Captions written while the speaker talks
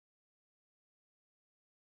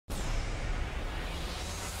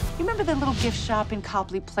You remember the little gift shop in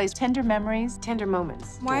Copley Place? Tender memories? Tender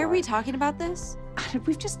moments. Why are we talking about this?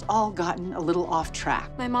 We've just all gotten a little off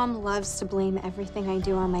track. My mom loves to blame everything I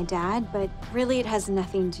do on my dad, but really it has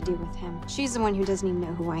nothing to do with him. She's the one who doesn't even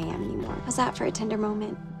know who I am anymore. How's that for a tender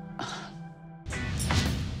moment?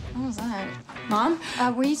 What was that? Mom,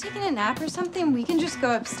 were you taking a nap or something? We can just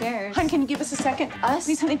go upstairs. Hon, can you give us a second? Us?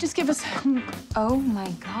 Please, honey, just give us... Oh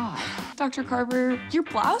my God. Dr. Carver, your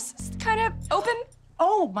blouse is kind of open.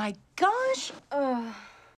 Oh my gosh.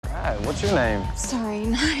 Hi, what's your name? Sorry,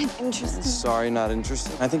 not interested. Sorry, not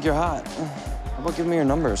interested. I think you're hot. How about giving me your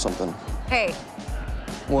number or something? Hey.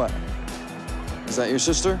 What? Is that your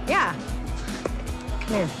sister? Yeah.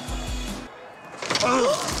 Come here.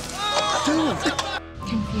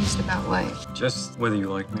 Confused about what? Just whether you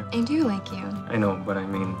like me. I do like you. I know, but I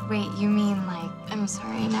mean... Wait, you mean like, I'm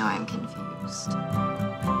sorry, now I'm confused.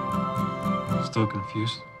 Still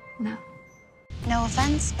confused? No. No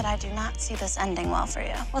offense, but I do not see this ending well for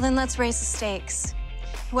you. Well, then let's raise the stakes.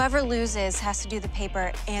 Whoever loses has to do the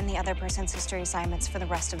paper and the other person's history assignments for the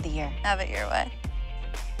rest of the year. Have it your way.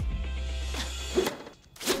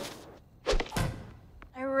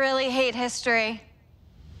 I really hate history.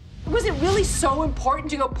 Was it really so important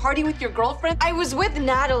to go party with your girlfriend? I was with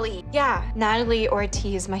Natalie. Yeah, Natalie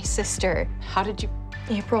Ortiz, my sister. How did you...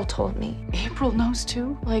 April told me. April knows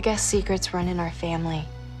too? Well, I guess secrets run in our family.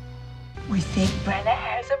 We think Brenna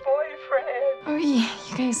has a boyfriend. Oh, yeah,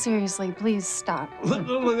 you guys, seriously, please stop. Look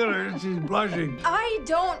at her, she's blushing. I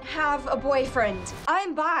don't have a boyfriend.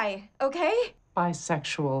 I'm bi, okay?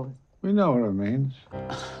 Bisexual. We know what it means.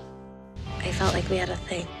 I felt like we had a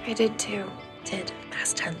thing. I did too. Did.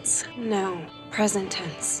 Past tense. No, present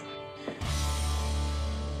tense.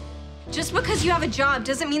 Just because you have a job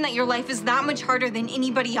doesn't mean that your life is that much harder than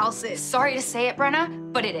anybody else's. Sorry to say it,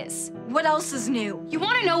 Brenna, but it is. What else is new? You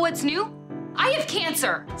want to know what's new? I have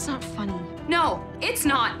cancer. It's not funny. No, it's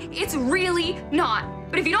not. It's really not.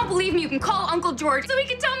 But if you don't believe me, you can call Uncle George so he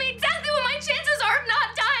can tell me exactly what my chances are of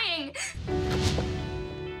not dying.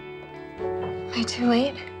 Am I too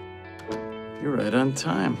late? You're right on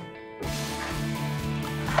time.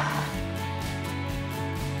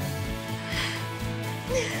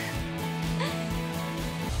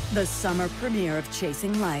 The summer premiere of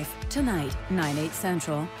Chasing Life, tonight, 9/8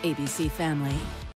 Central, ABC Family.